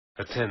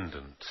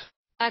attendant,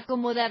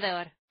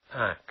 acomodador,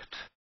 act,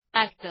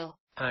 acto,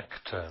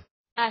 actor,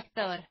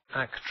 actor,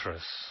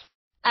 actress,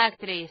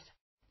 actriz,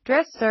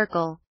 dress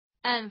circle,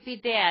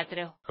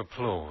 anfiteatro,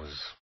 applause,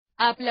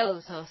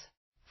 aplausos,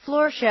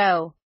 floor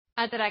show,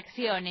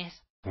 atracciones,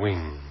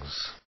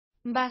 wings,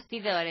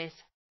 bastidores,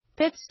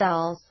 pit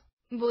stalls,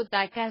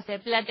 butacas de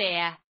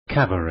platea,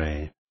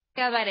 cabaret,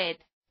 cabaret,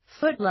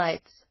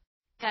 footlights,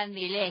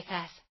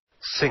 candilejas,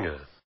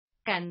 singer,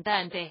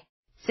 cantante,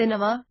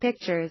 cinema,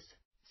 pictures,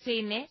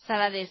 cine,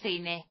 sala de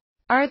cine,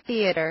 art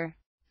theater,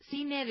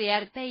 cine de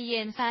arte y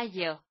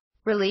ensayo,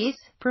 release,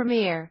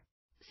 premiere,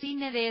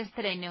 cine de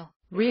estreno,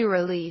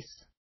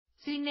 re-release,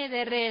 cine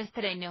de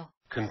reestreno,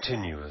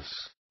 continuous,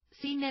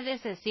 cine de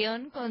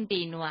sesión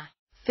continua,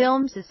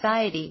 Film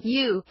Society,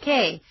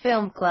 UK,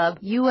 Film Club,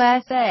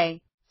 USA,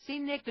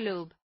 cine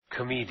club,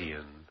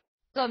 comedian,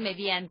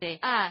 comediante,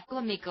 A,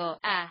 cómico,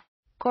 A,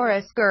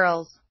 chorus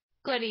girls,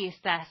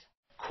 coristas,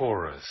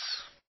 chorus,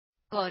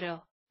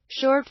 coro,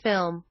 short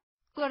film,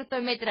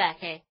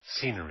 cortometraje,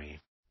 scenery,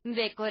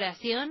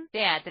 decoración,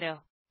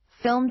 teatro,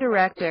 film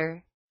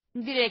director,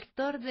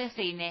 director de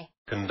cine,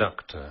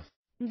 conductor,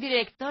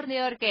 director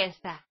de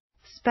orquesta,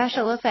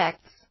 special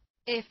effects,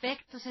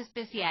 efectos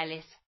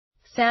especiales,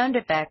 sound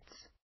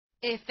effects,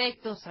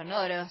 efectos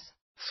sonoros,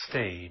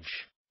 stage,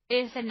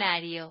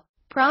 escenario,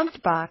 prompt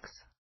box,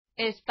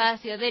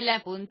 espacio del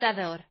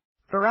apuntador,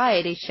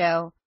 variety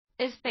show,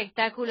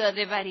 espectáculo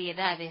de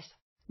variedades,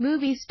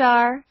 movie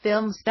star,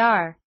 film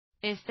star,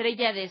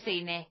 estrella de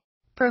cine,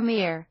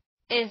 premiere,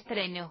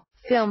 estreno,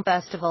 film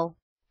festival,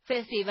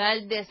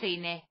 festival de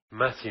cine,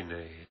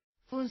 matinee,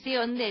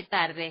 función de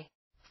tarde,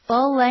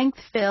 full-length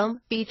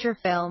film, feature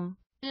film,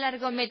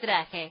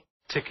 largometraje,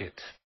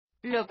 ticket,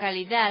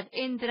 localidad,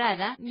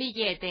 entrada,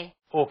 billete,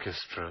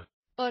 orchestra,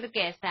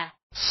 orquesta,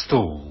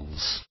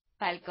 stalls,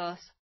 palcos,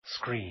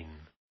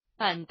 screen,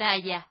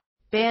 pantalla,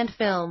 band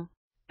film,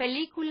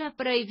 película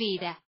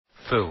prohibida,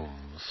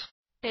 films,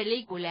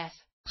 películas,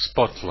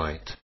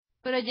 spotlight,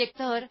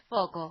 proyector,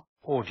 foco,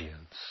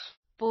 audience,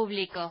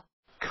 público,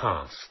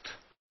 cast,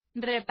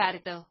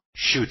 reparto,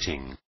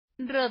 shooting,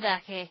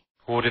 rodaje,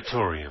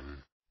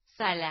 auditorium,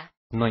 sala,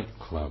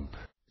 nightclub,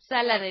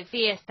 sala de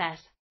fiestas,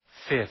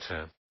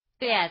 theatre,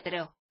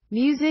 teatro,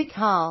 music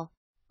hall,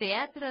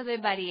 teatro de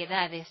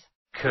variedades,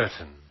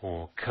 curtain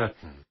or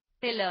curtain,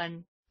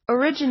 telón,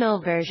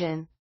 original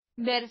version,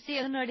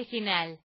 versión original,